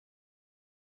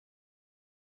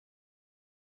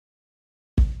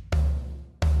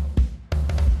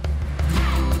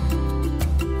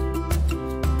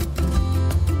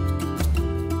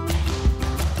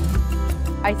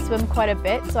I swim quite a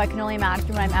bit, so I can only imagine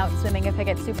when I'm out swimming, if I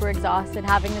get super exhausted,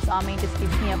 having this on me just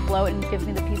keeps me afloat and gives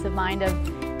me the peace of mind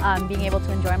of being able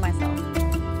to enjoy myself.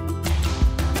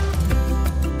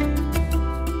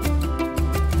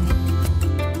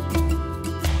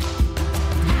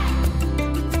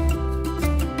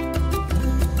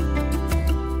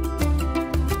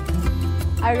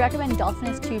 I would recommend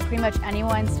Dolfinus to pretty much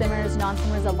anyone, swimmers,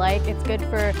 non-swimmers alike. It's good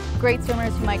for great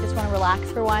swimmers who might just want to relax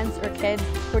for once, or kids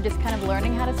who are just kind of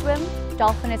learning how to swim.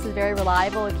 Dolfinus is very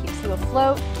reliable, it keeps you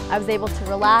afloat. I was able to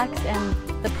relax, and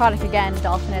the product again,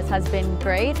 Dolfinus, has been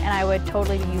great, and I would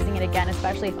totally be using it again,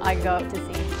 especially if I go out to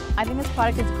sea. I think this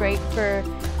product is great for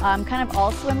kind of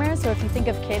all swimmers. So if you think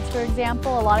of kids, for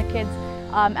example, a lot of kids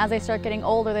as they start getting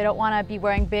older, they don't want to be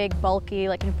wearing big, bulky,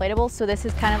 like inflatables. So this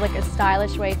is kind of like a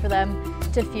stylish way for them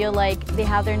to feel like they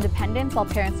have their independence while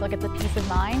parents still get the peace of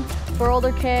mind. For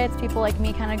older kids, people like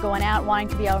me kind of going out, wanting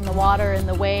to be out in the water, in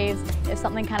the waves, if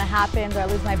something kind of happens or I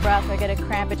lose my breath or I get a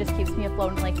cramp, it just keeps me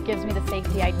afloat and like gives me the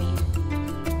safety I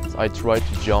need. I tried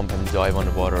to jump and dive on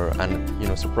the water,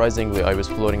 and surprisingly I was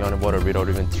floating on the water without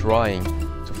even trying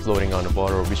to floating on the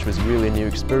water, which was really a new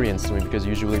experience to me, because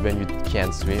usually when you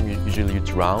can't swim, usually you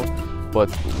drown. But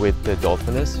with the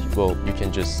Dolfinus, well, you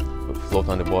can just float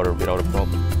on the water without a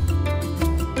problem.